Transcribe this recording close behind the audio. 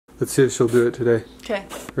Let's see if she'll do it today. Okay.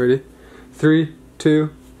 Ready? 3, 2,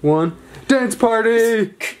 1. Dance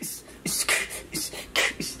party!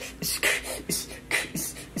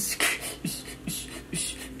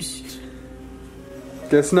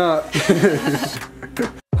 Guess not.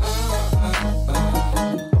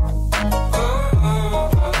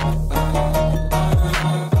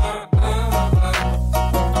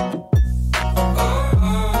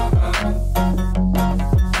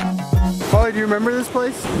 Ollie, do you remember this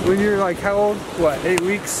place? When you were like, how old? What, 8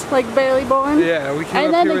 weeks? Like barely born? Yeah, we came and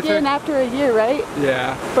up then here with again her. after a year, right?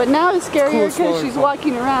 Yeah. But now it's scarier It's cool, because she's smaller.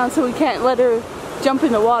 walking around, so we can't let her jump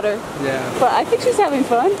in the water. Yeah. But I think she's having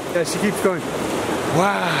fun. Yeah, she keeps going,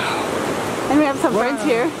 wow. And we have some friends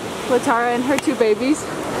here, Latara and her 2 babies.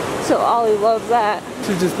 So Ollie loves that.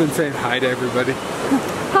 She's just been saying hi to everybody.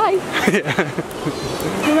 Hi.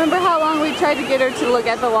 Yeah. Remember how long we tried to get her to look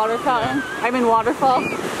at the water fountain? I mean waterfall.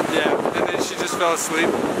 Yeah, and then she just fell asleep.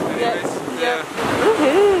 Anyways. Yep.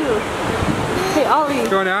 Woohoo! Hey Ollie.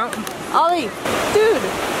 Going out? Ollie, dude.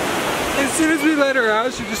 As soon as we let her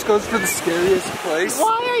out, she just goes for the scariest place.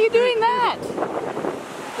 Why are you doing that?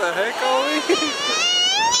 What the heck, Ollie?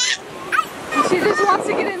 She just wants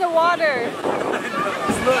to get in the water.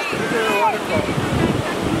 Look at the waterfall.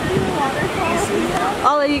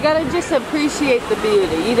 Ollie, you gotta just appreciate the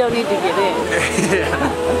beauty. You don't need to get in.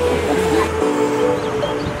 Yeah.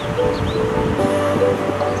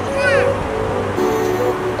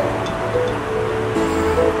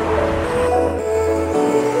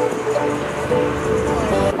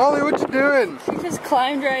 Ollie, what you doing? She just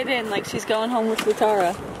climbed right in like she's going home with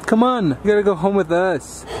Latara. Come on, you gotta go home with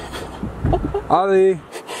us. Ollie.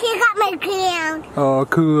 You got my crown. Oh,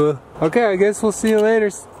 cool. Okay, I guess we'll see you later.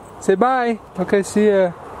 Say bye. Okay, see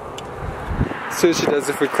ya. See what she does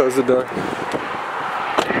if we close the door.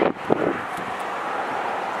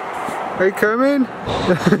 Are you coming?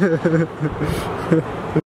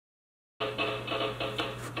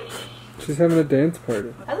 She's having a dance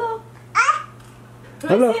party. Hello. Who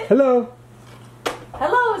Hello, is it? hello.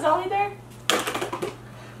 Hello, is Ollie there?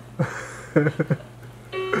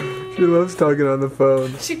 She loves talking on the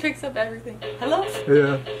phone. She picks up everything. Hello?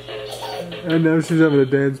 Yeah. And now she's having a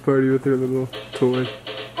dance party with her little toy.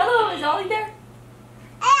 Hello, is Ollie there?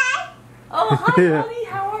 Oh, hi Yeah. Ollie,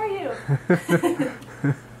 how are you?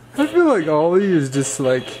 I feel like Ollie is just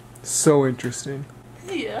like so interesting.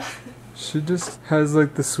 Yeah. She just has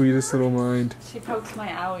like the sweetest little mind. She pokes my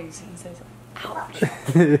owies and says, ouch.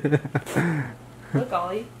 Look,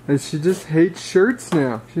 Ollie. And she just hates shirts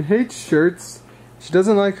now. She hates shirts. She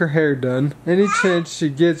doesn't like her hair done. Any chance she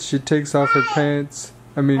gets, she takes off her pants.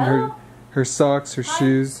 I mean her socks, her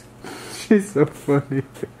shoes. She's so funny.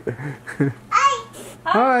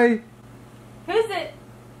 Hi. Who's it?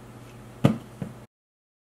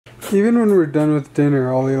 Even when we're done with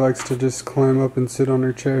dinner, Ollie likes to just climb up and sit on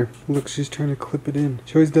her chair. Look, she's trying to clip it in.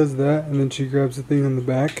 She always does that, and then she grabs the thing on the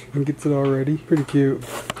back and gets it all ready. Pretty cute.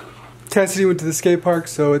 Cassidy went to the skate park,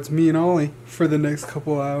 so it's me and Ollie for the next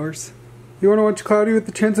couple hours. You want to watch Cloudy with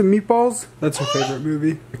the Chance of Meatballs? That's her favorite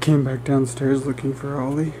movie. I came back downstairs looking for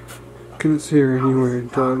Ollie. Couldn't see her anywhere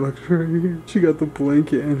until I looked right here. She got the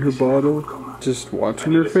blanket and her bottle. Just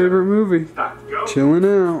watching her favorite movie. Chilling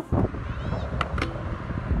out.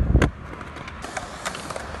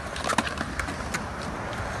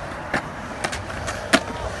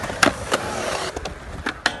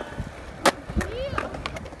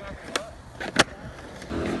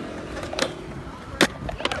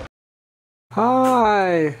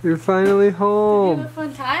 Hi! You're finally Did you home. have a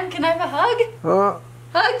fun time? Can I have a hug? Oh,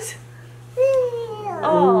 Hugs?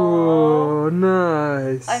 oh,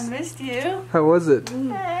 nice. I missed you. How was it?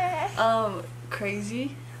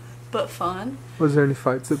 Crazy, but fun. Was there any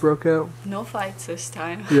fights that broke out? No fights this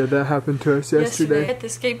time. Yeah, that happened to us yesterday. At the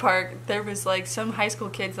skate park, there was like some high school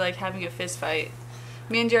kids like having a fist fight.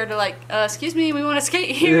 Me and Jared are like, excuse me, we want to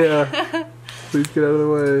skate here. Yeah. Please get out of the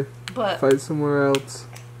way. But Fight somewhere else.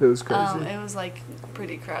 It was crazy. it was like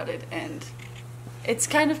pretty crowded and it's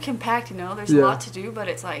kind of compact, you know. There's Yeah. a lot to do, but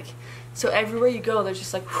it's like so everywhere you go, there's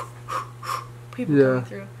just like people coming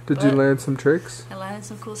through. Did you But land some tricks? I landed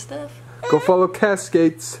some cool stuff. Go follow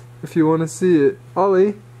Cascades if you want to see it.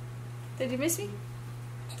 Ollie? Did you miss me?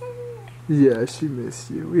 Yeah, she missed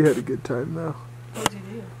you. We had a good time though. What did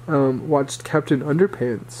you do? Watched Captain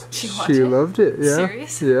Underpants. She watched it? Loved it, yeah.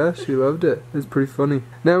 Serious? Yeah, she loved it. It was pretty funny.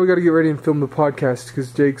 Now we gotta get ready and film the podcast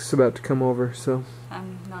because Jake's about to come over, so.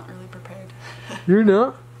 I'm not really prepared. You're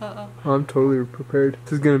not? Uh-oh. I'm totally prepared.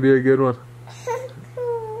 This is gonna be a good one.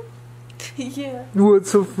 Yeah.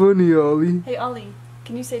 What's so funny, Ollie? Hey, Ollie,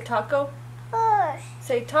 can you say taco?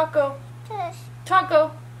 Say taco.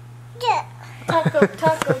 Taco. Yeah. Taco,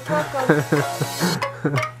 taco, taco.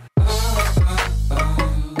 dog.